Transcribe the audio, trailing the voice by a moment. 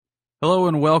Hello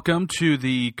and welcome to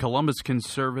the Columbus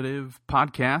Conservative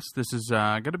Podcast. This is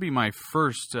going to be my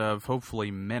first of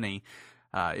hopefully many.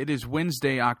 It is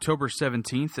Wednesday, October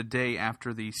 17th, the day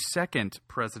after the second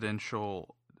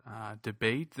presidential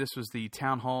debate. This was the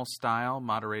town hall style,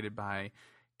 moderated by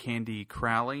Candy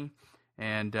Crowley.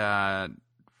 And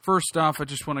first off, I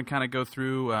just want to kind of go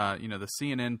through, the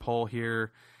CNN poll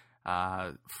here.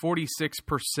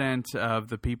 46% of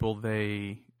the people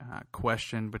they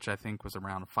questioned, which I think was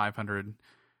around 500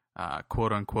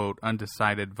 quote-unquote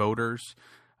undecided voters.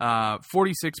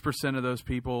 46% of those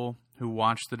people who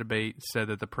watched the debate said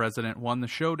that the president won the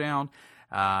showdown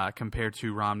compared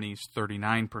to Romney's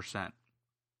 39%.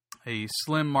 A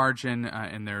slim margin,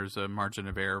 and there's a margin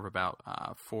of error of about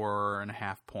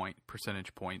 4.5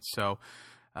 percentage points. So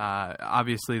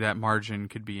obviously that margin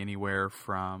could be anywhere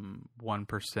from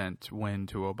 1% win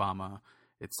to Obama,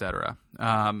 etc.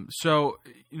 So,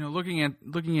 looking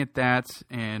at that,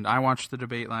 and I watched the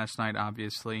debate last night,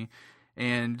 obviously,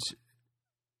 and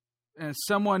as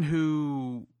someone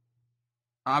who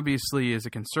obviously is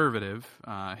a conservative,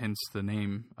 hence the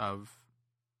name of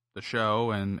the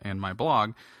show and my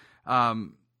blog,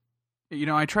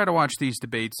 I try to watch these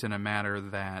debates in a manner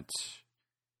that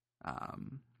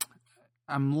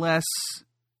I'm less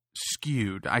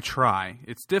skewed. I try.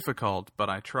 It's difficult, but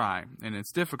I try. And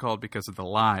it's difficult because of the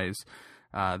lies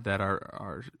that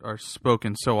are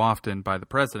spoken so often by the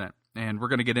president. And we're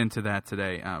going to get into that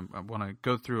today. I want to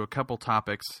go through a couple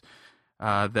topics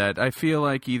that I feel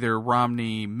like either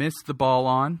Romney missed the ball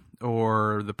on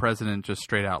or the president just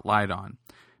straight out lied on.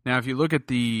 Now, if you look at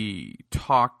the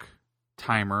talk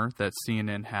timer that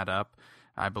CNN had up,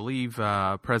 I believe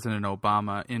President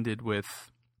Obama ended with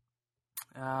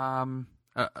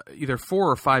either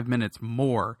 4 or 5 minutes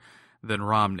more than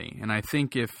Romney. And I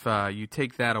think if you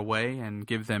take that away and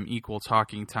give them equal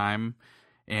talking time,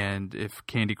 and if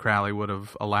Candy Crowley would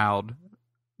have allowed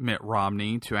Mitt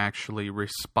Romney to actually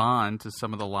respond to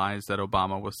some of the lies that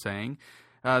Obama was saying,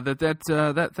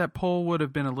 that poll would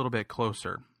have been a little bit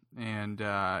closer. And,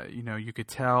 you could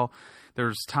tell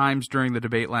there's times during the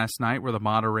debate last night where the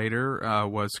moderator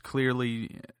was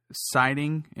clearly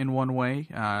siding in one way.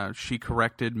 She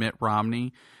corrected Mitt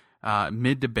Romney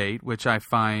mid-debate, which I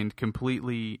find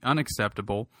completely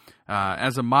unacceptable.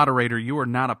 As a moderator, you are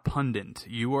not a pundit.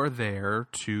 You are there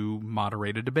to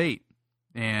moderate a debate.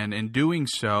 And in doing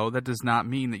so, that does not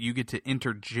mean that you get to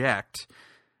interject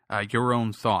your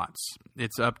own thoughts.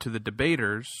 It's up to the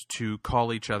debaters to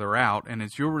call each other out, and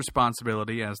it's your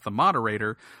responsibility as the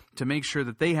moderator to make sure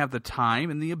that they have the time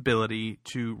and the ability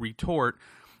to retort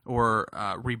or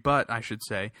rebut, I should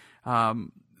say,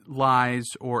 lies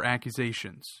or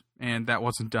accusations. And that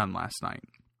wasn't done last night.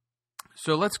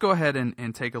 So let's go ahead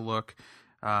and take a look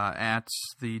at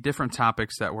the different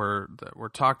topics that were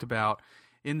talked about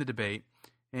in the debate.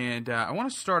 And I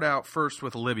want to start out first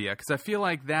with Libya, because I feel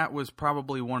like that was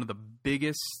probably one of the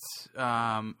biggest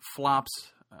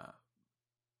flops,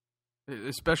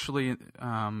 especially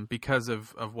because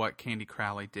of what Candy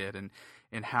Crowley did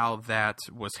and how that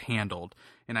was handled.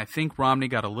 And I think Romney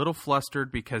got a little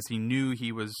flustered because he knew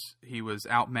he was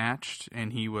outmatched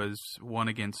and he was 1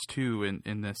 against 2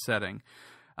 in this setting.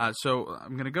 So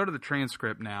I'm going to go to the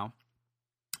transcript now,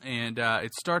 and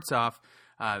it starts off.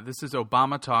 This is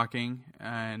Obama talking,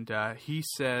 and he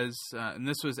says, and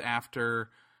this was after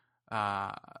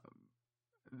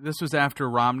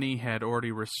Romney had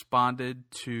already responded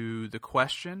to the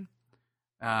question.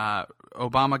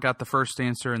 Obama got the first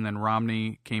answer, and then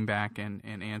Romney came back and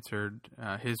answered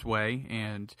his way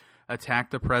and attacked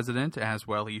the president, as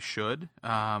well he should,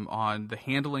 on the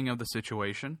handling of the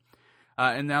situation.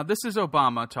 And now this is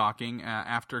Obama talking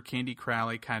after Candy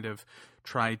Crowley kind of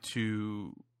tried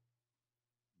to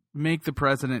make the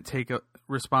president take a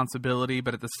responsibility,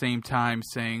 but at the same time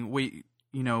saying, wait,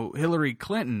 Hillary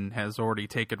Clinton has already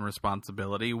taken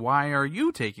responsibility. Why are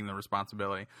you taking the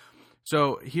responsibility?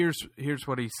 So here's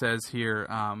what he says here,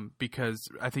 because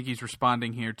I think he's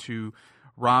responding here to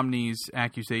Romney's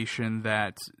accusation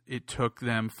that it took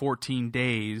them 14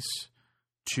 days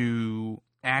to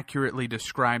accurately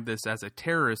describe this as a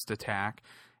terrorist attack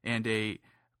and a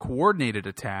coordinated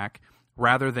attack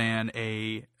rather than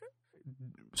a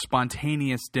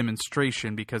spontaneous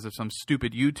demonstration because of some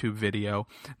stupid YouTube video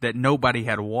that nobody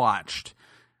had watched.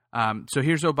 So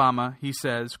here's Obama. He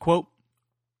says, quote,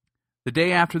 "The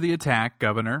day after the attack,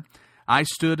 Governor, I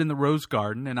stood in the Rose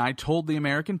Garden and I told the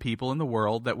American people in the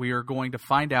world that we are going to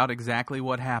find out exactly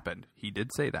what happened." He did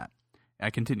say that. I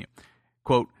continue.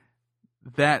 Quote,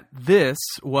 "that this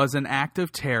was an act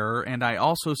of terror, and I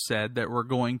also said that we're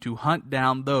going to hunt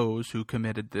down those who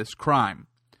committed this crime."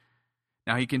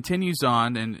 Now he continues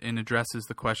on and addresses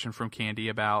the question from Candy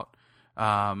about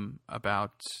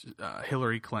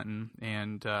Hillary Clinton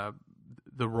and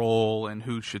the role and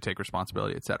who should take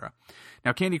responsibility, etc.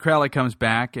 Now Candy Crowley comes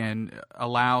back and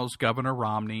allows Governor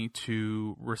Romney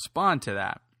to respond to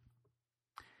that.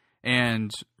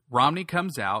 And Romney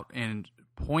comes out and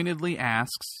pointedly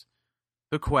asks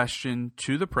the question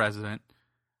to the president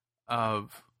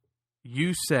of,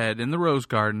 you said in the Rose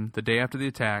Garden the day after the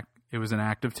attack it was an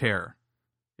act of terror.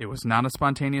 It was not a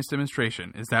spontaneous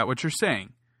demonstration. Is that what you're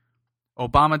saying?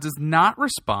 Obama does not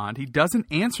respond. He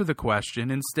doesn't answer the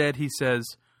question. Instead, he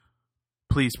says,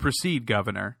 please proceed,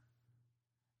 Governor.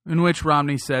 In which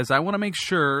Romney says, I want to make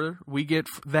sure we get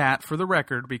that for the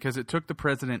record because it took the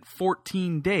president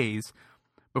 14 days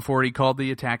before he called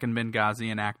the attack in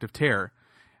Benghazi an act of terror.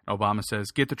 Obama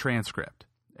says, get the transcript.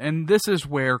 And this is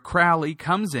where Crowley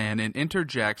comes in and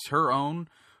interjects her own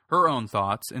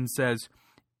thoughts and says,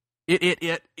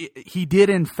 he did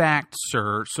in fact,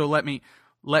 sir, so let me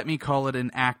call it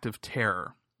an act of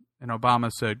terror. And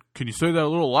Obama said, can you say that a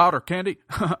little louder, Candy?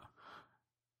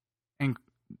 And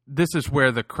this is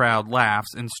where the crowd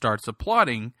laughs and starts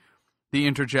applauding the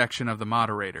interjection of the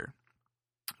moderator.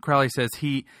 Crowley says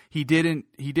he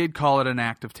did call it an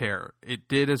act of terror. It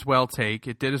did as well take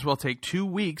 2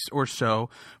 weeks or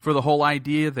so for the whole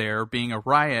idea there being a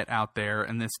riot out there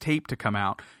and this tape to come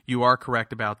out. You are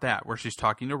correct about that, where she's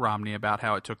talking to Romney about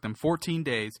how it took them 14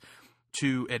 days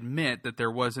to admit that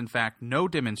there was in fact no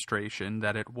demonstration,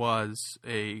 that it was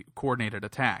a coordinated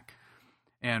attack.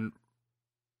 And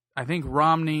I think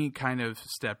Romney kind of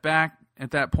stepped back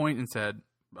at that point and said,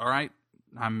 all right,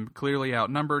 I'm clearly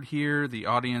outnumbered here. The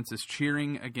audience is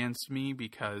cheering against me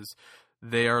because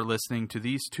they are listening to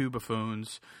these two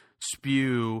buffoons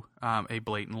spew a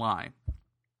blatant lie.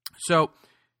 So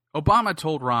Obama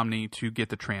told Romney to get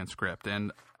the transcript,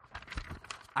 and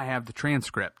I have the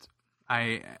transcript.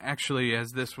 I actually,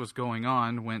 as this was going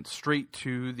on, went straight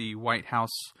to the White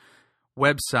House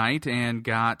website and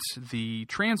got the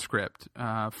transcript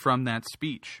from that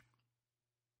speech.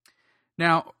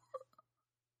 Now,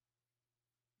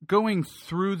 going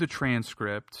through the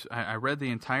transcript, I read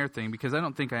the entire thing because I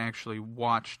don't think I actually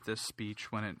watched this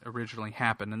speech when it originally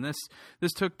happened. And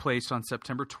this took place on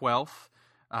September 12th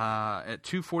at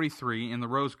 2:43 in the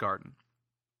Rose Garden.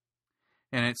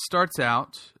 And it starts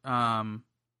out,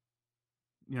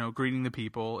 greeting the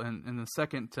people. And in the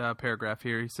second paragraph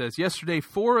here, he says, yesterday,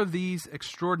 4 of these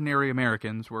extraordinary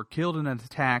Americans were killed in an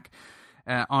attack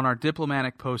on our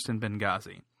diplomatic post in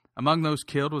Benghazi. Among those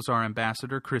killed was our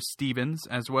ambassador, Chris Stevens,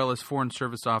 as well as Foreign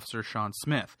Service Officer Sean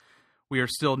Smith. We are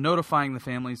still notifying the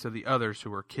families of the others who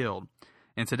were killed.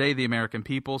 And today the American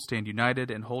people stand united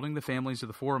in holding the families of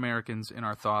the 4 Americans in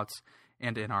our thoughts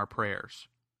and in our prayers.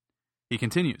 He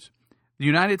continues, the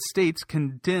United States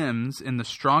condemns in the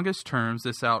strongest terms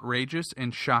this outrageous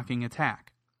and shocking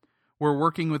attack. We're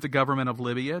working with the government of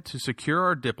Libya to secure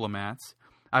our diplomats.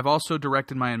 I've also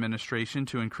directed my administration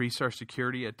to increase our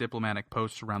security at diplomatic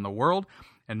posts around the world,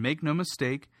 and make no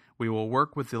mistake, we will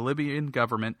work with the Libyan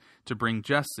government to bring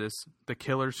justice the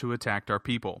killers who attacked our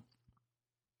people.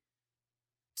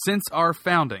 Since our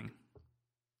founding,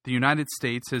 the United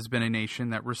States has been a nation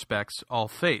that respects all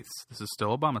faiths. This is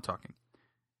still Obama talking.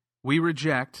 We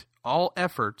reject all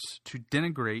efforts to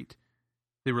denigrate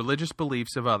the religious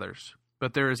beliefs of others.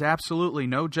 But there is absolutely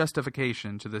no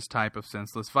justification to this type of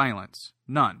senseless violence.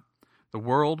 None. The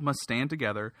world must stand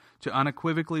together to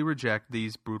unequivocally reject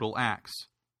these brutal acts.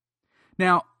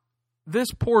 Now,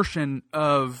 this portion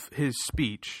of his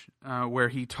speech, where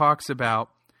he talks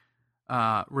about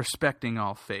respecting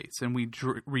all faiths, and we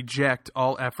reject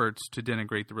all efforts to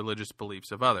denigrate the religious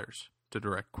beliefs of others, to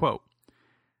direct quote,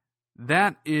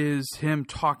 that is him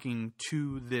talking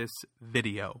to this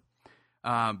video.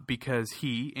 Because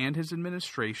he and his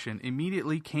administration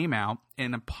immediately came out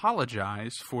and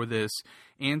apologized for this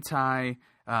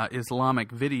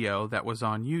anti-Islamic video that was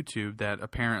on YouTube that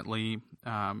apparently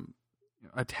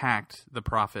attacked the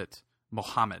Prophet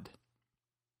Muhammad.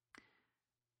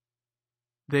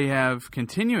 They have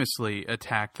continuously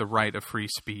attacked the right of free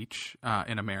speech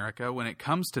in America when it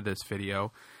comes to this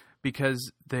video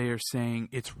because they are saying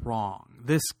it's wrong.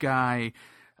 This guy...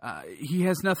 he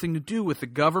has nothing to do with the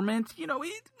government.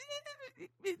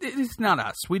 It's not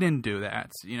us. We didn't do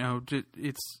that.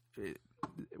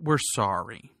 We're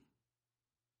sorry.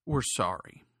 We're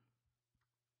sorry.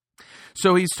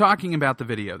 So he's talking about the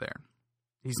video there.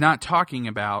 He's not talking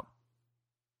about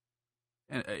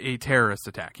a terrorist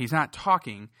attack. He's not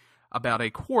talking about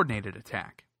a coordinated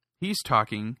attack. He's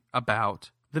talking about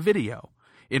the video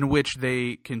in which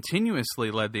they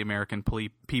continuously led the American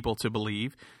people to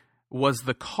believe was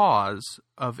the cause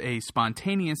of a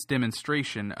spontaneous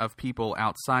demonstration of people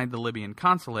outside the Libyan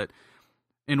consulate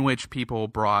in which people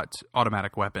brought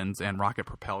automatic weapons and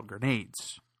rocket-propelled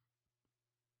grenades.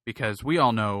 Because we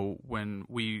all know when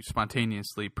we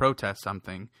spontaneously protest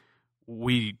something,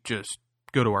 we just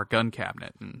go to our gun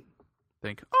cabinet and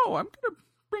think, oh, I'm going to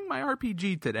bring my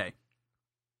RPG today.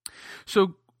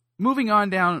 So moving on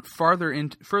down further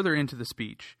into the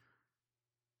speech,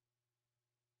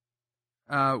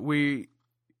 we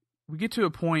get to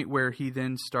a point where he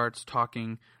then starts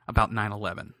talking about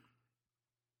 9/11.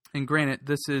 And granted,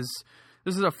 this is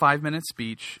a 5-minute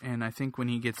speech, and I think when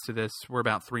he gets to this, we're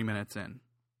about 3 minutes in.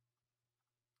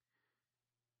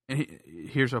 And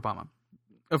here's Obama.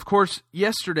 Of course,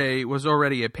 yesterday was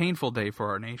already a painful day for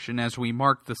our nation as we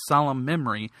marked the solemn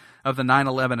memory of the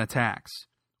 9/11 attacks.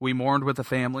 We mourned with the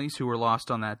families who were lost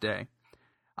on that day.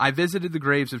 I visited the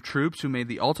graves of troops who made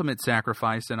the ultimate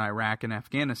sacrifice in Iraq and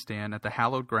Afghanistan at the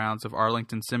hallowed grounds of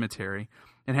Arlington Cemetery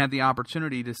and had the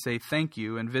opportunity to say thank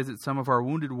you and visit some of our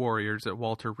wounded warriors at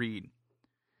Walter Reed.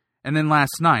 And then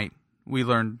last night, we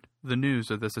learned the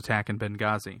news of this attack in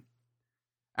Benghazi.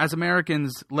 As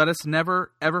Americans, let us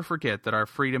never, ever forget that our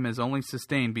freedom is only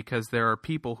sustained because there are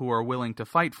people who are willing to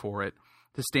fight for it,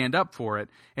 to stand up for it,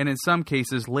 and in some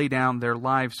cases lay down their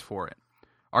lives for it.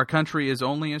 Our country is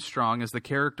only as strong as the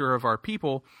character of our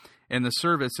people and the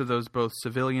service of those both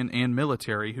civilian and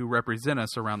military who represent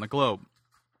us around the globe.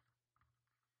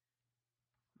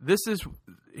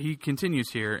 He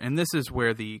continues here, and this is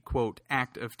where the, quote,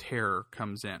 act of terror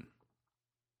comes in.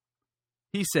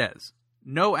 He says,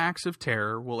 no acts of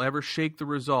terror will ever shake the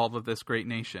resolve of this great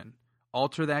nation,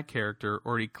 alter that character,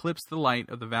 or eclipse the light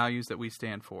of the values that we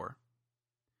stand for.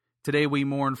 Today we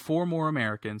mourn 4 more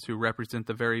Americans who represent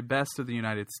the very best of the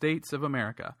United States of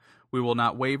America. We will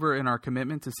not waver in our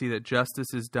commitment to see that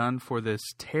justice is done for this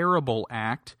terrible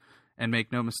act, and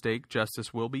make no mistake,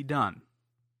 justice will be done.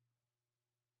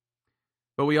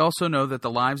 But we also know that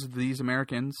the lives of these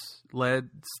Americans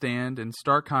stand in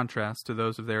stark contrast to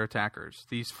those of their attackers.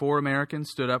 These 4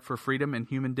 Americans stood up for freedom and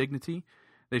human dignity.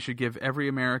 They should give every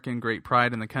American great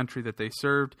pride in the country that they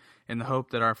served, in the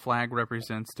hope that our flag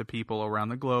represents to people around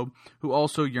the globe who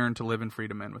also yearn to live in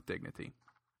freedom and with dignity.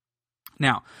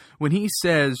 Now, when he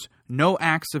says no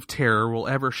acts of terror will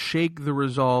ever shake the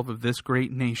resolve of this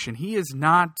great nation, he is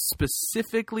not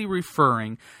specifically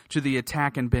referring to the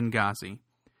attack in Benghazi.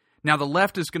 Now, the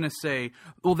left is going to say,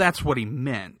 well, that's what he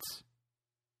meant.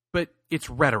 But it's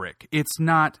rhetoric. It's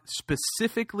not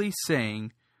specifically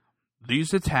saying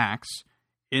these attacks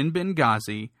in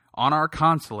Benghazi on our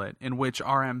consulate in which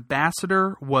our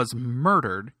ambassador was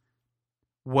murdered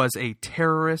was a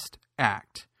terrorist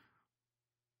act.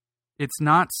 It's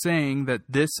not saying that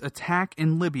this attack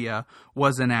in Libya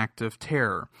was an act of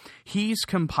terror. He's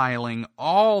compiling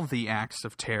all the acts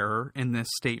of terror in this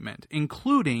statement,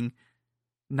 including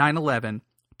 9/11,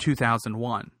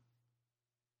 2001.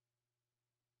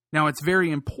 Now, it's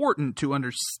very important to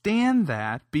understand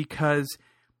that because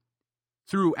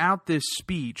throughout this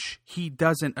speech, he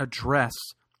doesn't address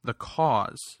the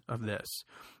cause of this.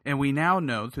 And we now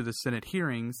know through the Senate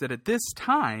hearings that at this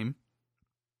time,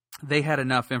 they had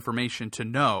enough information to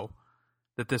know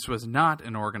that this was not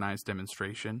an organized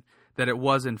demonstration, that it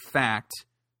was in fact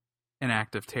an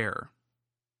act of terror.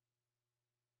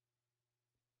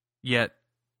 Yet,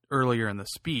 earlier in the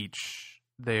speech,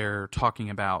 they're talking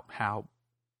about how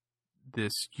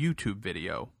this YouTube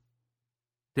video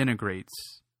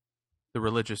denigrates the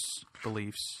religious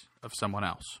beliefs of someone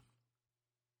else.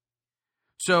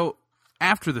 So,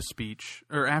 after the speech,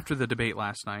 or after the debate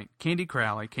last night, Candy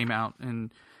Crowley came out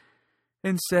and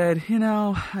said,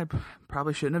 I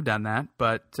probably shouldn't have done that,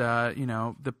 but,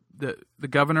 the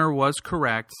governor was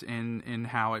correct in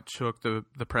how it took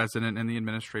the president and the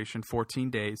administration 14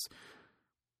 days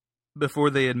before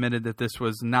they admitted that this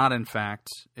was not, in fact,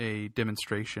 a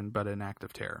demonstration, but an act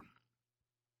of terror.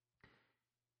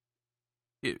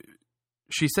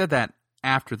 She said that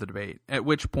after the debate, at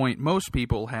which point most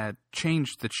people had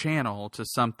changed the channel to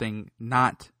something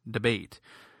not debate.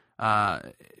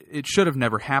 It should have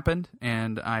never happened,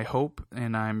 and I hope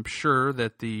and I'm sure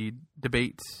that the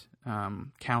debate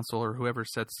council or whoever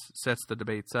sets the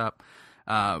debates up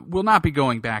will not be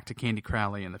going back to Candy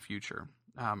Crowley in the future.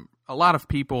 A lot of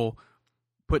people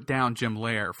put down Jim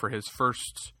Lehrer for his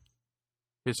first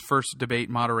debate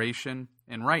moderation,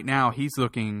 and right now he's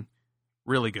looking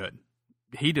really good.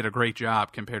 He did a great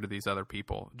job compared to these other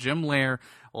people. Jim Lehrer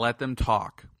let them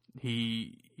talk.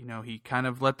 He kind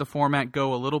of let the format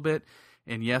go a little bit,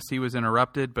 and yes, he was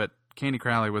interrupted, but Candy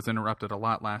Crowley was interrupted a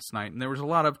lot last night, and there was a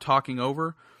lot of talking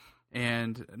over,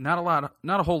 and not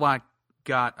a whole lot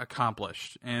got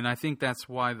accomplished. And I think that's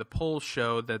why the polls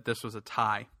showed that this was a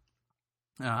tie,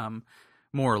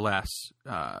 more or less,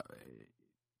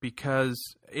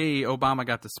 because Obama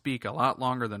got to speak a lot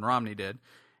longer than Romney did,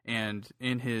 and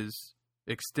in his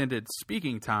extended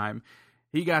speaking time,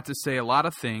 he got to say a lot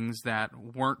of things that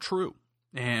weren't true,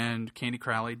 and Candy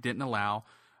Crowley didn't allow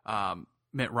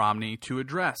Mitt Romney to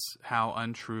address how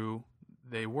untrue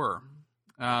they were.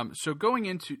 So going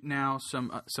into now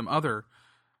some other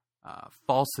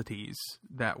falsities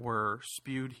that were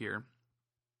spewed here.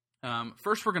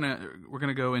 First, we're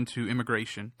gonna go into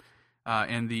immigration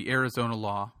and the Arizona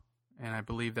law, and I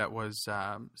believe that was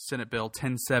Senate Bill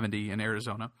 1070 in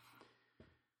Arizona.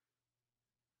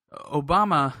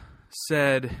 Obama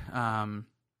said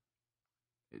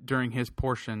during his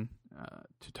portion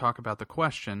to talk about the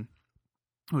question,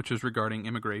 which was regarding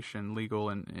immigration, legal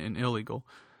and illegal.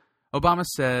 Obama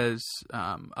says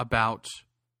about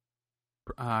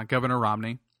Governor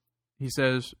Romney, he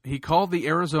says, he called the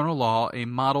Arizona law a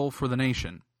model for the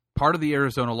nation. Part of the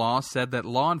Arizona law said that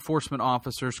law enforcement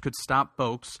officers could stop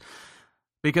folks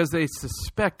because they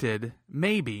suspected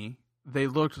maybe they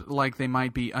looked like they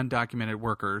might be undocumented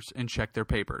workers and check their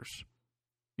papers.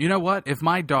 You know what? If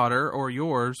my daughter or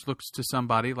yours looks to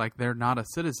somebody like they're not a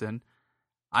citizen,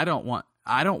 I don't want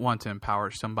to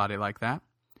empower somebody like that.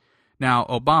 Now,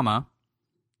 Obama,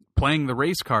 playing the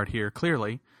race card here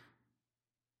clearly,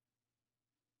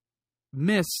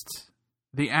 missed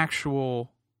the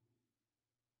actual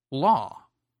law,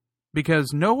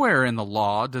 because nowhere in the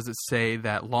law does it say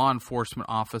that law enforcement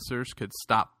officers could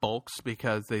stop folks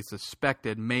because they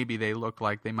suspected maybe they look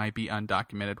like they might be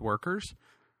undocumented workers.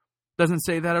 Doesn't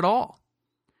say that at all.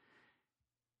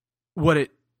 A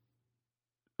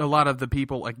lot of the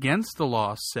people against the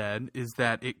law said is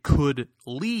that it could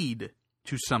lead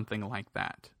to something like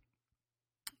that.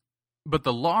 But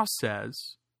the law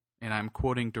says, and I'm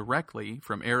quoting directly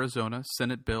from Arizona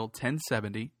Senate Bill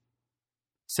 1070,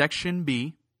 Section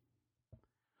B,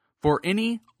 for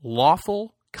any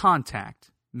lawful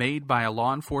contact made by a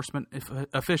law enforcement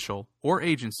official or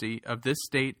agency of this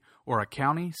state or a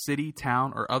county, city,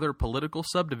 town, or other political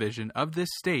subdivision of this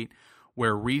state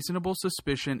where reasonable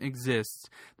suspicion exists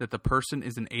that the person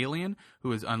is an alien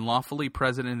who is unlawfully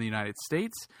present in the United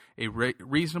States, a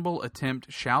reasonable attempt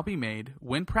shall be made,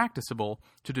 when practicable,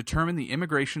 to determine the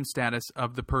immigration status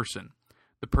of the person.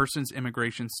 The person's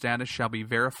immigration status shall be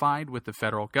verified with the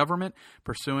federal government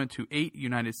pursuant to 8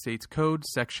 United States Code,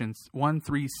 Section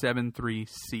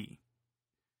 1373C.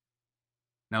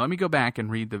 Now let me go back and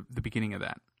read the beginning of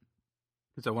that,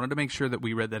 because I wanted to make sure that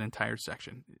we read that entire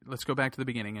section. Let's go back to the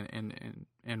beginning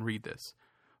and read this.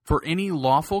 For any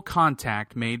lawful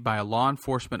contact made by a law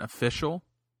enforcement official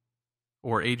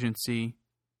or agency,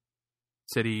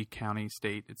 city, county,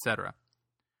 state, etc.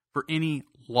 For any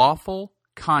lawful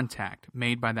contact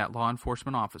made by that law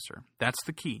enforcement officer. That's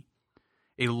the key.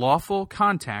 A lawful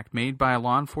contact made by a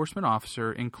law enforcement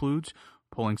officer includes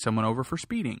pulling someone over for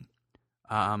speeding,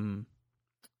 breaking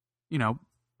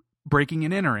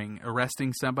and entering,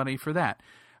 arresting somebody for that,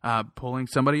 pulling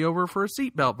somebody over for a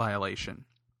seatbelt violation.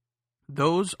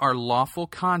 Those are lawful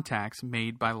contacts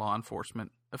made by law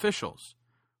enforcement officials.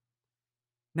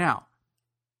 Now,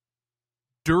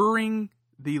 during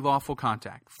the lawful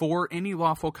contact, for any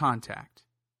lawful contact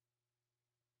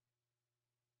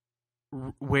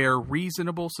where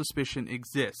reasonable suspicion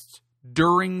exists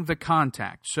during the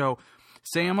contact. So,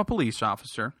 say I'm a police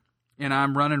officer and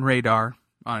I'm running radar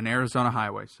on an Arizona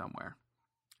highway somewhere,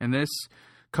 and this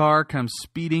car comes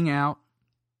speeding out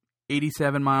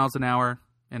 87 miles an hour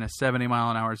in a 70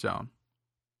 mile an hour zone.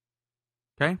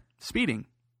 Okay? Speeding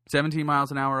 17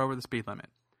 miles an hour over the speed limit.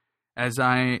 As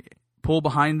I pull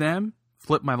behind them,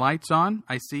 flip my lights on,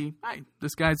 I see, hey,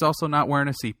 this guy's also not wearing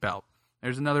a seatbelt.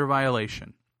 There's another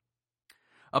violation.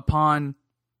 Upon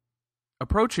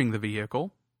approaching the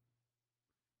vehicle,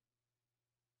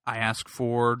 I ask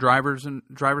for driver's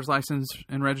license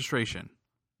and registration.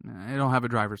 I don't have a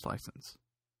driver's license.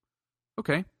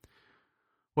 Okay.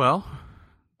 Well,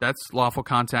 that's lawful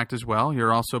contact as well.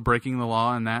 You're also breaking the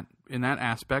law in that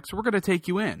aspect. So we're going to take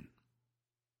you in,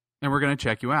 and we're going to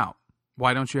check you out.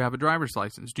 Why don't you have a driver's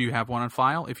license? Do you have one on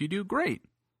file? If you do, great.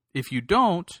 If you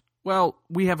don't, well,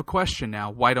 we have a question now.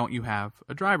 Why don't you have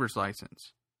a driver's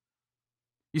license?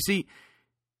 You see,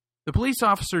 the police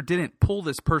officer didn't pull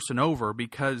this person over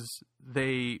because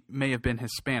they may have been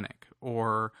Hispanic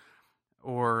or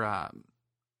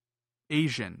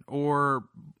Asian or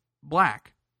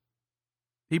black.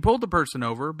 He pulled the person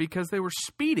over because they were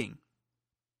speeding.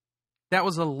 That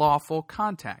was a lawful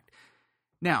contact.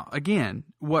 Now, again,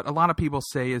 what a lot of people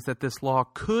say is that this law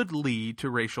could lead to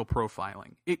racial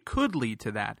profiling. It could lead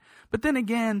to that. But then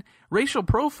again, racial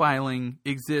profiling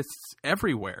exists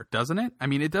everywhere, doesn't it? I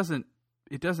mean, it doesn't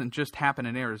just happen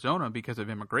in Arizona because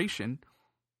of immigration.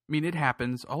 I mean, it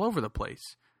happens all over the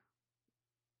place.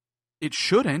 It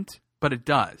shouldn't, but it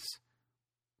does.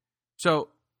 So,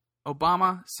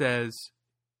 Obama says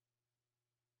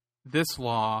this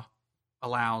law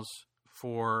allows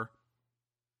for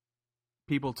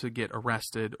people to get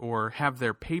arrested or have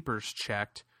their papers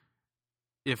checked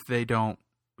if they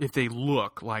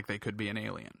look like they could be an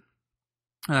alien.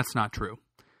 And that's not true.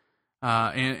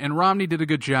 And Romney did a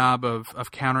good job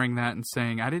of countering that and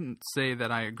saying, I didn't say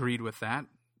that I agreed with that,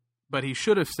 but he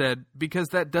should have said, because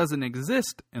that doesn't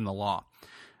exist in the law.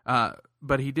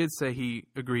 But he did say he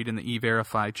agreed in the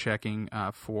E-Verify checking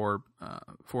for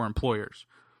employers.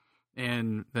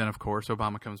 And then, of course,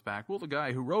 Obama comes back. Well, the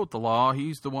guy who wrote the law,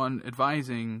 he's the one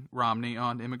advising Romney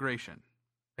on immigration.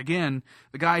 Again,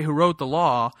 the guy who wrote the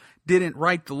law didn't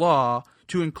write the law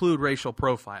to include racial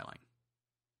profiling.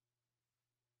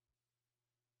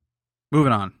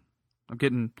 Moving on. I'm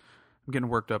getting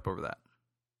worked up over that.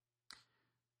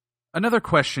 Another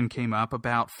question came up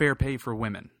about fair pay for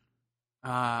women.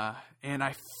 And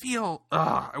I feel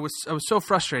I was so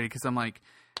frustrated because I'm like,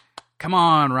 come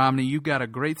on, Romney, you got a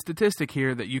great statistic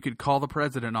here that you could call the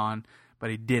president on,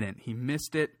 but he didn't. He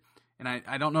missed it, and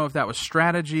I don't know if that was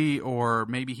strategy or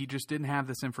maybe he just didn't have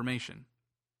this information.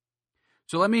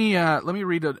 So let me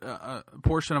read a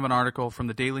portion of an article from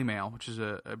the Daily Mail, which is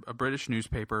a British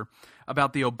newspaper,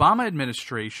 about the Obama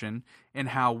administration and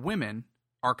how women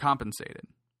are compensated.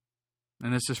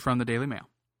 And this is from the Daily Mail.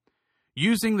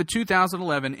 Using the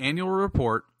 2011 annual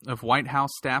report of White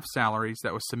House staff salaries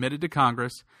that was submitted to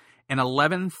Congress, an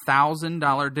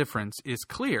 $11,000 difference is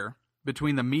clear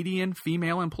between the median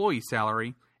female employee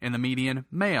salary and the median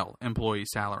male employee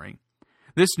salary.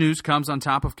 This news comes on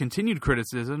top of continued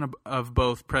criticism of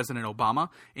both President Obama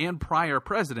and prior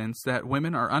presidents that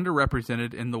women are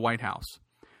underrepresented in the White House.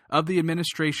 Of the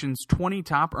administration's 20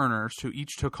 top earners who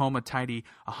each took home a tidy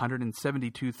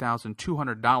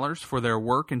 $172,200 for their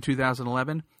work in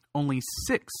 2011, only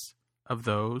 6 of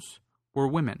those were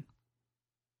women.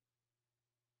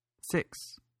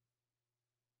 6.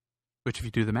 Which, if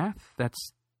you do the math,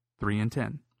 that's 3 in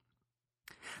 10.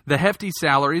 The hefty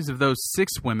salaries of those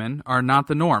 6 women are not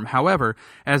the norm. However,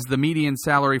 as the median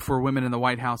salary for women in the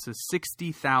White House is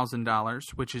 $60,000,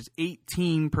 which is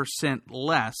 18%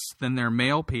 less than their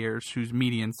male peers whose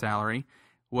median salary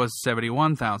was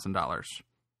 $71,000.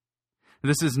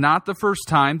 This is not the first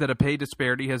time that a pay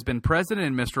disparity has been present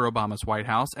in Mr. Obama's White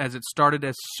House, as it started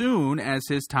as soon as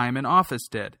his time in office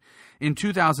did. In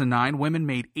 2009, women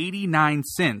made 89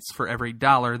 cents for every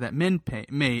dollar that men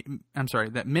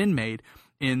made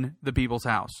in the People's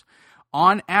House.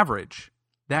 On average,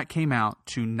 that came out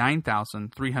to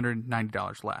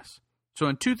 $9,390 less. So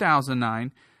in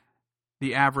 2009,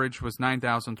 the average was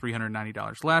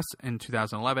 $9,390 less. In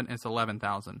 2011, it's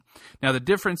 $11,000. Now, the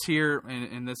difference here,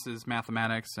 and this is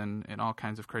mathematics and all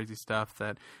kinds of crazy stuff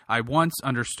that I once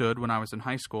understood when I was in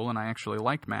high school, and I actually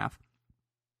liked math.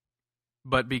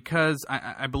 But because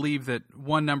I believe that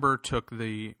one number took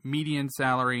the median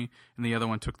salary and the other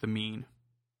one took the mean.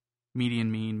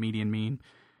 Median mean.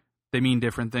 They mean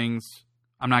different things.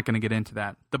 I'm not going to get into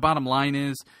that. The bottom line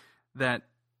is that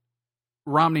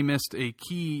Romney missed a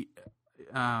key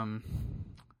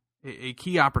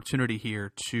opportunity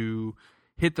here to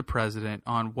hit the president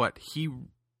on what he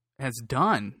has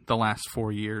done the last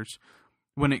 4 years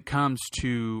when it comes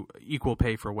to equal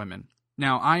pay for women.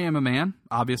 Now, I am a man,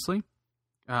 obviously.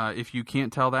 If you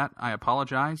can't tell that, I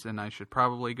apologize, and I should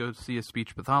probably go see a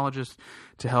speech pathologist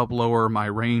to help lower my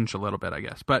range a little bit, I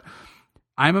guess. But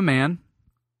I'm a man,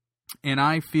 and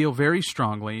I feel very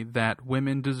strongly that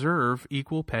women deserve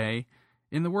equal pay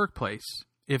in the workplace.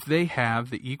 If they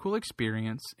have the equal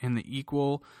experience and the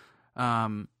equal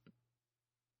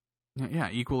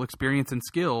experience and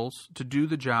skills to do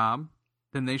the job,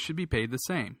 then they should be paid the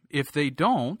same. If they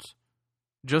don't,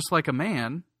 just like a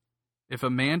man, if a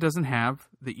man doesn't have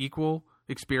the equal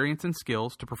experience and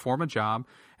skills to perform a job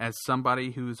as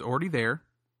somebody who's already there,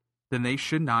 then they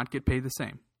should not get paid the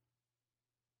same.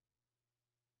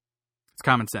 It's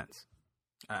common sense.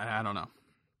 I don't know.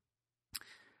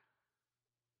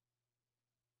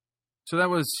 So that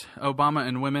was Obama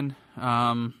and women.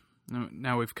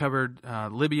 Now we've covered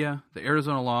Libya, the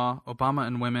Arizona law, Obama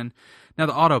and women. Now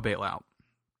the auto bailout.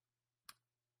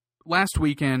 Last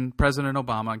weekend, President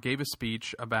Obama gave a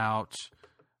speech about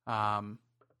the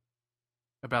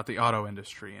auto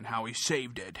industry and how he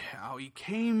saved it, how he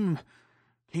came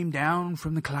came down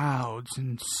from the clouds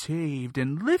and saved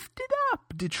and lifted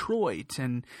up Detroit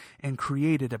and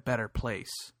created a better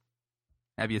place.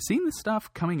 Have you seen the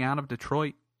stuff coming out of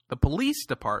Detroit? The police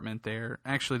department there,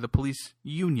 actually the police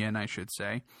union, I should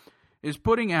say, is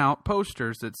putting out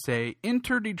posters that say,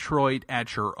 "Enter Detroit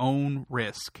at your own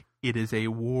risk. It is a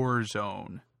war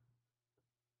zone."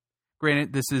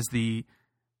 Granted, this is the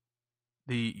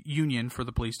union for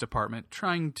the police department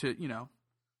trying to,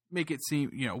 make it seem,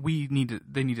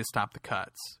 they need to stop the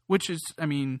cuts, which is,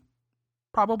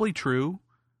 probably true.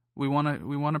 We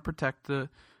want to protect the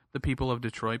people of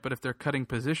Detroit, but if they're cutting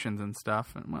positions and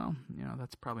stuff, well,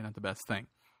 that's probably not the best thing.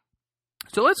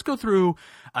 So let's go through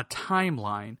a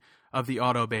timeline of the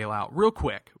auto bailout real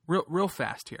quick, real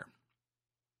fast here.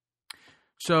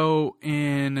 So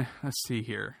let's see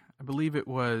here. I believe it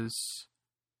was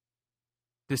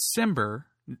December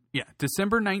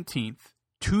 19th,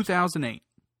 2008.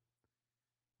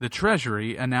 The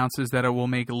Treasury announces that it will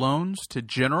make loans to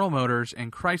General Motors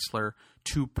and Chrysler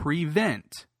to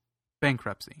prevent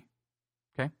bankruptcy.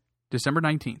 Okay? December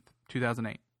 19th,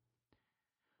 2008.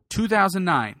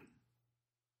 2009,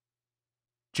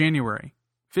 January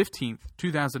 15th,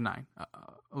 2009, a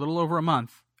little over a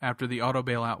month after the auto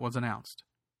bailout was announced.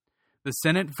 The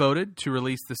Senate voted to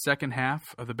release the second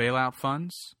half of the bailout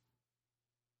funds.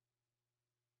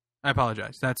 I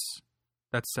apologize. That's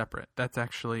separate. That's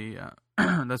actually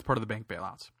that's part of the bank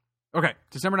bailouts. Okay,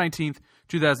 December 19th,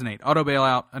 2008. Auto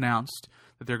bailout announced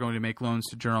that they're going to make loans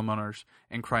to General Motors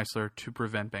and Chrysler to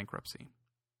prevent bankruptcy.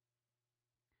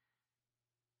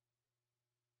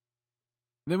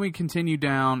 Then we continue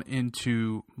down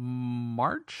into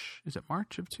March. Is it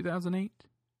March of 2008?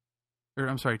 Or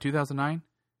I'm sorry, 2009?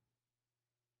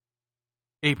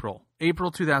 April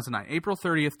 2009. April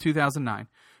 30th, 2009.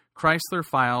 Chrysler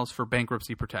files for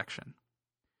bankruptcy protection.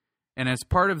 And as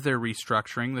part of their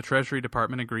restructuring, the Treasury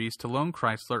Department agrees to loan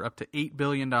Chrysler up to $8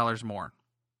 billion more.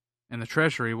 And the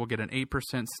Treasury will get an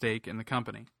 8% stake in the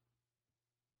company.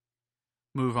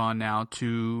 Move on now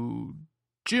to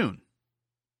June.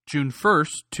 June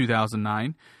 1st,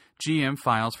 2009, GM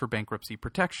files for bankruptcy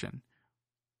protection.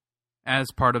 As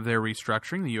part of their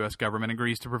restructuring, the U.S. government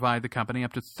agrees to provide the company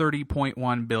up to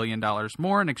 $30.1 billion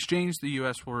more. In exchange, the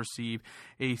U.S. will receive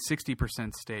a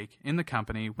 60% stake in the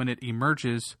company when it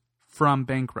emerges from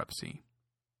bankruptcy.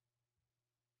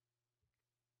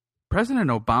 President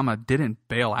Obama didn't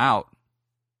bail out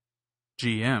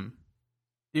GM.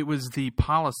 It was the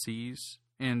policies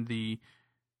and the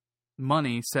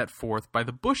money set forth by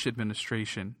the Bush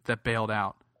administration that bailed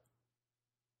out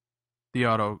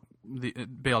bailed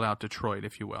out Detroit,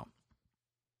 if you will.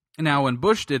 Now, when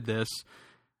Bush did this,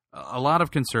 a lot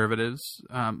of conservatives,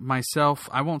 myself,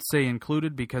 I won't say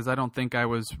included because I don't think I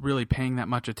was really paying that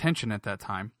much attention at that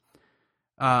time.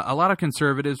 A lot of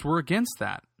conservatives were against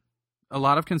that. A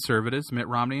lot of conservatives, Mitt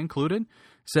Romney included,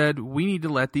 said we need to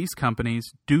let these companies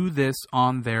do this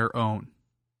on their own.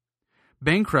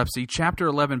 Bankruptcy, Chapter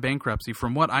 11 bankruptcy,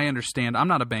 from what I understand, I'm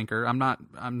not a banker, I'm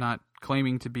not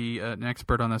claiming to be an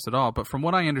expert on this at all, but from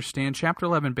what I understand, Chapter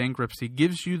 11 bankruptcy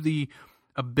gives you the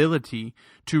ability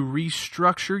to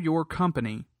restructure your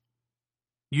company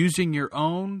using your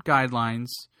own guidelines,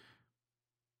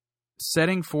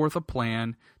 setting forth a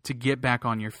plan to get back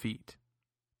on your feet.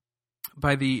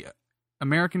 By the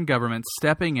American government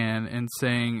stepping in and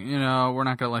saying, we're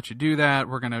not going to let you do that,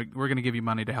 we're going to give you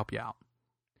money to help you out.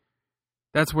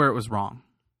 That's where it was wrong.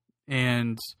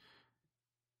 And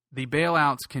the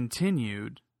bailouts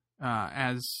continued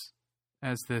as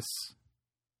this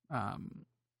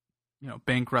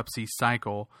bankruptcy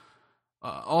cycle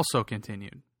also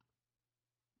continued.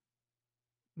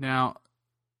 Now,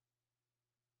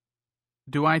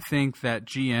 do I think that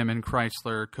GM and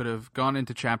Chrysler could have gone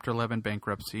into Chapter 11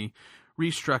 bankruptcy,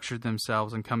 restructured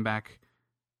themselves, and come back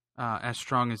as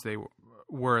strong as they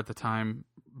were at the time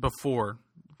before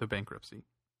the bankruptcy?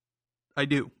 I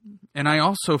do. And I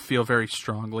also feel very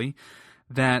strongly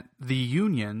that the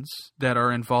unions that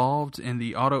are involved in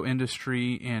the auto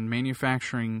industry and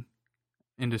manufacturing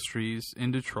industries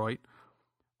in Detroit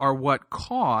are what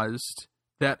caused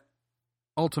that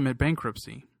ultimate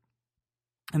bankruptcy.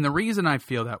 And the reason I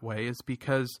feel that way is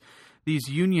because these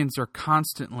unions are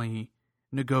constantly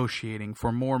negotiating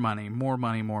for more money, more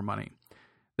money, more money.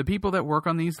 The people that work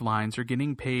on these lines are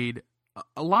getting paid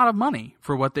a lot of money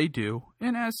for what they do,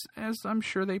 and as I'm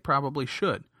sure they probably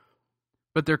should.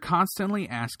 But they're constantly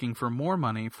asking for more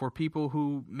money for people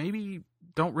who maybe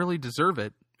don't really deserve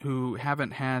it, who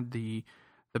haven't had the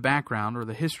background or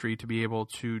the history to be able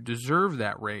to deserve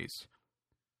that raise.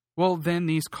 Well, then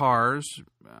these cars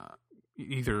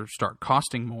either start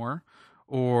costing more,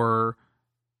 or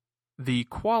the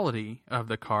quality of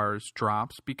the cars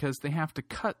drops because they have to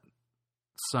cut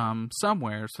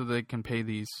somewhere so they can pay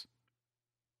these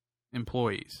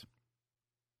employees.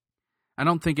 I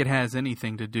don't think it has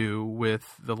anything to do with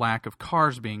the lack of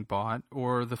cars being bought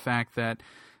or the fact that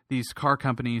these car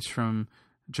companies from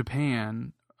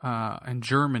Japan and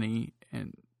Germany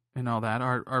and all that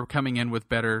are coming in with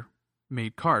better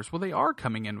made cars. Well, they are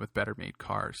coming in with better made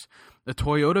cars. The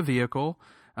Toyota vehicle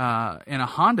and a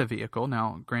Honda vehicle.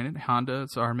 Now, granted,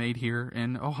 Hondas are made here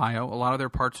in Ohio. A lot of their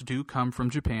parts do come from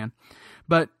Japan.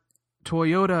 But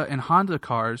Toyota and Honda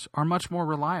cars are much more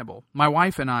reliable. My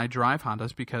wife and I drive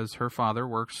Hondas because her father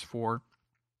works for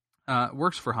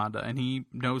Honda, and he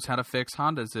knows how to fix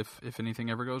Hondas if anything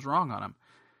ever goes wrong on them.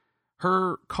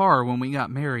 Her car, when we got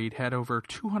married, had over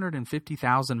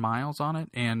 250,000 miles on it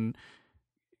and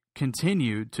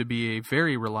continued to be a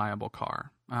very reliable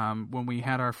car. When we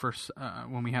had our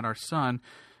son,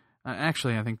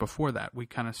 actually, I think before that, we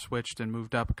kind of switched and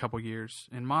moved up a couple years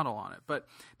in model on it. But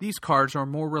these cars are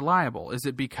more reliable. Is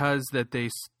it because that they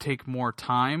take more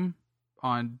time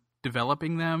on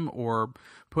developing them or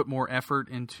put more effort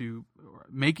into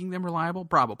making them reliable?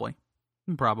 Probably.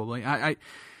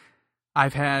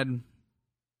 I've had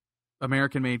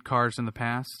American-made cars in the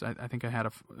past. I think I had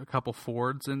a couple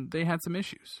Fords, and they had some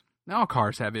issues. Now, all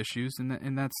cars have issues,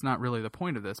 and that's not really the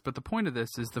point of this. But the point of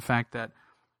this is the fact that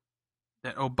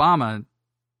Obama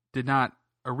did not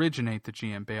originate the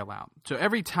GM bailout. So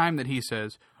every time that he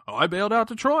says, "Oh, I bailed out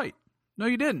Detroit," no,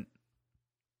 you didn't.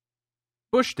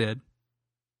 Bush did.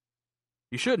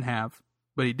 You shouldn't have,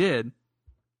 but he did.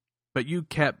 But you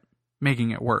kept making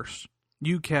it worse.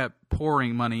 You kept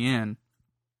pouring money in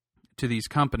to these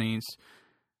companies,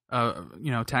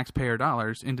 taxpayer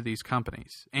dollars into these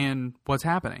companies. And what's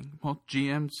happening? Well,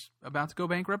 GM's about to go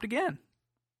bankrupt again.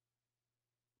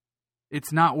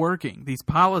 It's not working. These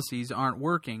policies aren't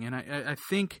working. And I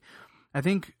think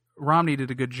Romney did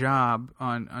a good job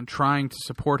on trying to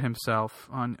support himself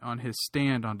on his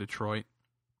stand on Detroit.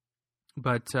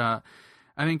 But I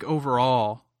think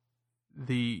overall,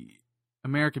 the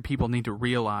American people need to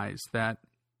realize that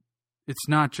it's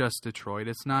not just Detroit.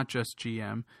 It's not just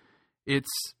GM. It's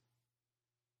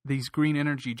these green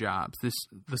energy jobs, the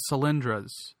Solyndras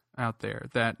out there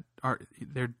that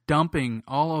they're dumping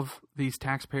all of these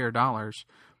taxpayer dollars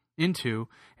into,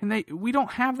 and we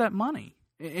don't have that money.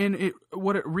 And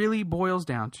what it really boils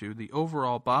down to, the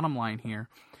overall bottom line here,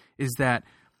 is that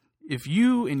if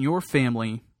you and your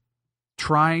family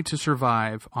try to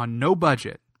survive on no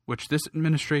budget, which this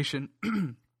administration,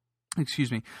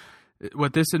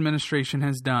 what this administration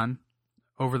has done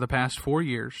over the past 4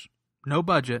 years, no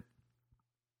budget,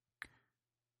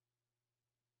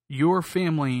 your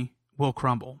family will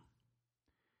crumble.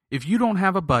 If you don't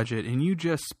have a budget and you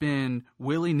just spend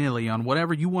willy-nilly on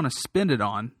whatever you want to spend it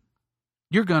on,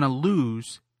 you're going to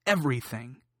lose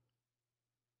everything.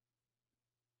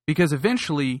 Because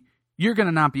eventually, you're going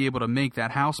to not be able to make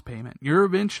that house payment. You're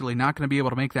eventually not going to be able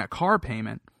to make that car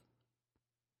payment.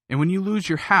 And when you lose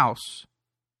your house,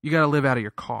 you got to live out of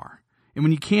your car. And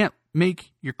when you can't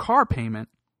make your car payment,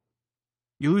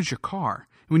 you lose your car.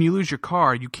 And when you lose your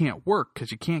car, you can't work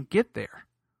because you can't get there.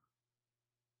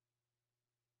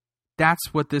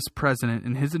 That's what this president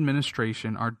and his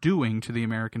administration are doing to the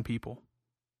American people.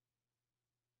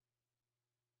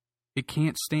 It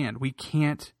can't stand. We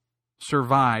can't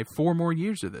survive 4 more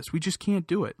years of this. We just can't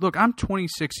do it. Look, I'm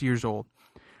 26 years old.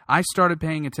 I started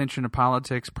paying attention to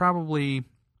politics probably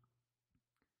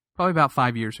about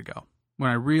 5 years ago,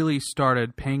 when I really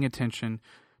started paying attention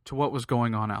to what was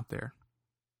going on out there.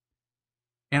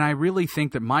 And I really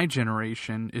think that my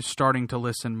generation is starting to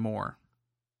listen more.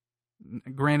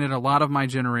 Granted, a lot of my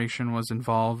generation was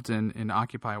involved in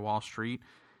Occupy Wall Street,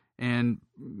 and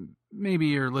maybe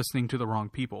you're listening to the wrong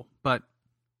people, but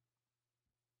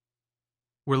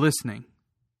we're listening.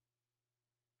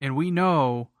 And we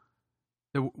know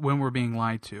that when we're being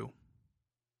lied to.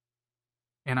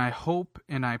 And I hope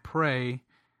and I pray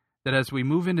that as we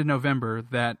move into November,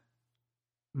 that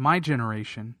my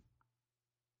generation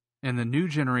and the new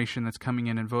generation that's coming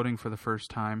in and voting for the first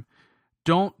time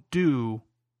don't do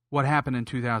what happened in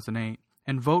 2008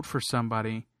 and vote for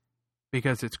somebody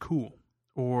because it's cool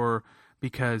or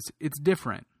because it's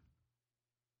different.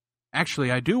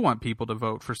 Actually, I do want people to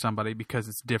vote for somebody because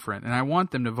it's different, and I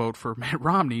want them to vote for Mitt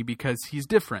Romney because he's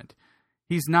different.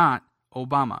 He's not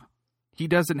Obama. He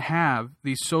doesn't have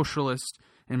these socialist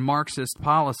and Marxist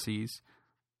policies.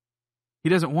 He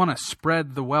doesn't want to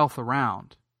spread the wealth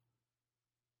around.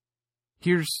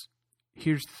 Here's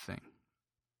the thing.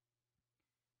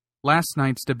 Last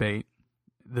night's debate,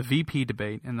 the VP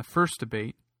debate, and the first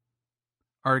debate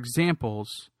are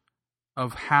examples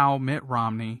of how Mitt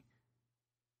Romney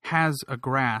has a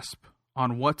grasp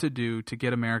on what to do to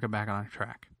get America back on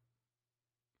track.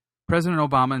 President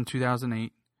Obama in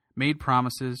 2008 made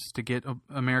promises to get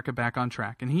America back on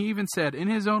track. And he even said, in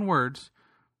his own words,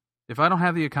 if I don't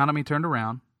have the economy turned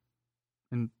around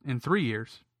in 3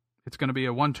 years, it's going to be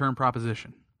a one-term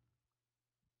proposition.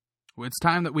 Well, it's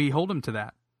time that we hold him to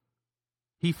that.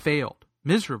 He failed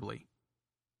miserably.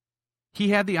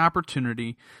 He had the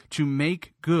opportunity to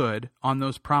make good on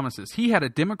those promises. He had a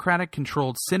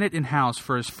Democratic-controlled Senate and House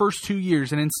for his first 2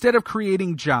 years, and instead of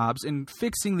creating jobs and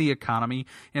fixing the economy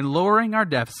and lowering our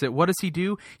deficit, what does he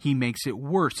do? He makes it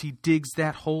worse. He digs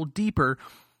that hole deeper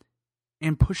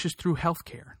and pushes through health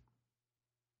care.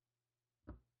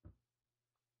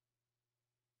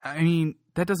 I mean,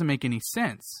 that doesn't make any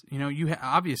sense. You know,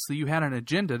 obviously you had an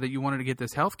agenda that you wanted to get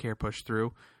this health care pushed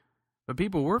through, but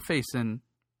people were facing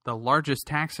the largest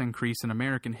tax increase in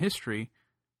American history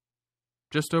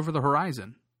just over the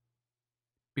horizon.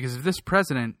 Because if this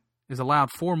president is allowed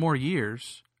 4 more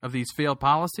years of these failed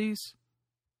policies,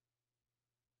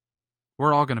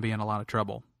 we're all going to be in a lot of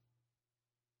trouble.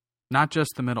 Not just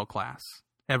the middle class,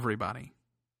 everybody.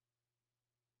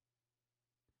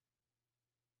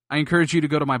 I encourage you to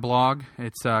go to my blog.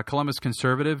 It's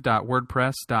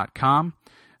columbusconservative.wordpress.com.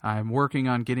 I'm working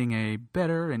on getting a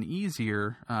better and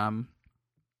easier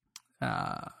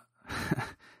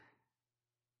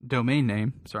domain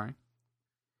name, sorry.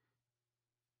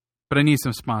 But I need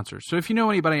some sponsors. So if you know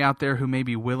anybody out there who may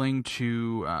be willing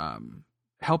to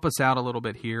help us out a little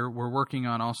bit here, we're working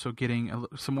on also getting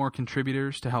some more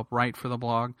contributors to help write for the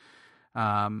blog.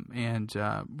 And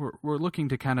we're looking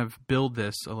to kind of build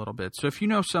this a little bit. So if you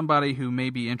know somebody who may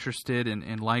be interested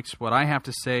and likes what I have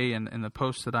to say and the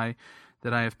posts that I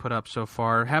have put up so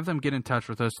far, have them get in touch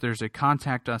with us. There's a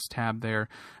Contact Us tab there.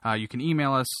 You can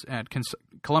email us at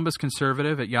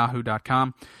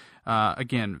columbusconservative@yahoo.com.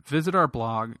 Again, visit our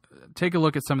blog. Take a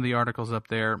look at some of the articles up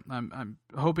there. I'm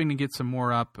hoping to get some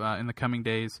more up in the coming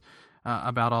days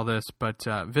about all this, but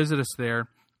visit us there.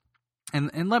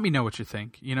 And let me know what you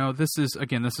think. You know, this is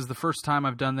the first time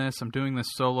I've done this. I'm doing this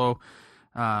solo.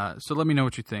 So let me know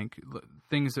what you think.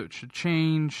 Things that should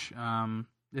change,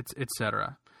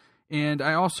 etc. And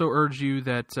I also urge you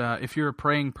that if you're a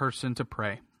praying person, to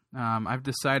pray. I've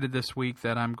decided this week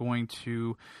that I'm going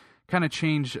to kind of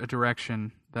change a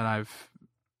direction that I've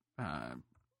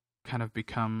kind of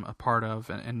become a part of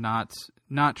and not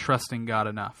trusting God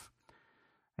enough.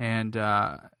 And,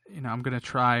 I'm going to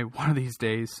try one of these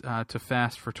days to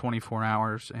fast for 24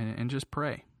 hours and just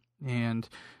pray. And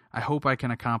I hope I can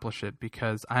accomplish it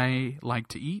because I like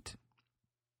to eat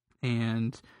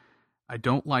and I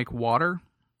don't like water.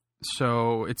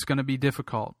 So it's going to be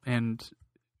difficult. And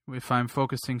if I'm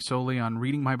focusing solely on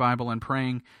reading my Bible and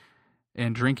praying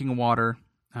and drinking water,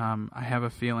 I have a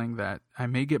feeling that I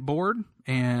may get bored.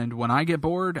 And when I get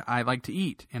bored, I like to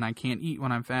eat and I can't eat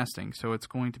when I'm fasting. So it's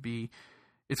going to be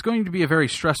a very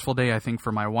stressful day, I think,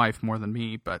 for my wife more than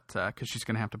me, but because she's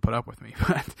going to have to put up with me.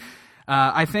 But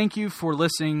I thank you for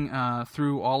listening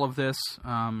through all of this.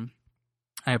 I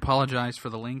apologize for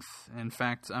the length. In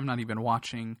fact, I'm not even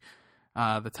watching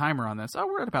the timer on this. Oh,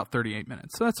 we're at about 38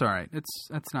 minutes, so that's all right.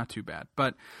 That's not too bad.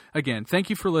 But again, thank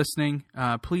you for listening.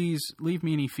 Please leave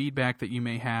me any feedback that you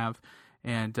may have.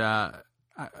 And so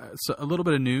a little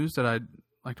bit of news that I'd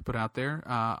like to put out there.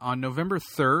 On November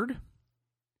 3rd,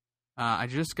 I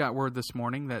just got word this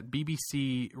morning that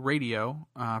BBC Radio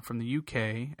from the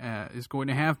UK is going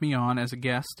to have me on as a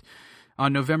guest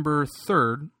on November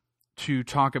 3rd to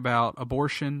talk about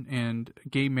abortion and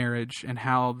gay marriage and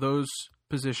how those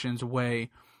positions weigh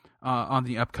on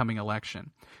the upcoming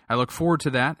election. I look forward to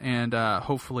that, and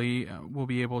hopefully we'll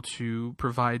be able to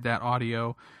provide that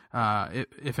audio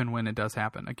if and when it does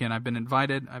happen. Again, I've been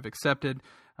invited. I've accepted.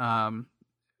 I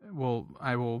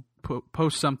will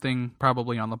post something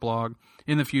probably on the blog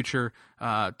in the future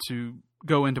to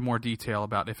go into more detail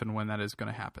about if and when that is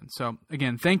going to happen. So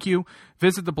again, thank you.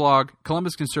 Visit the blog,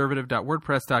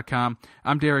 columbusconservative.wordpress.com.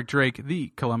 I'm Derek Drake,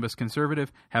 the Columbus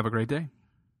Conservative. Have a great day.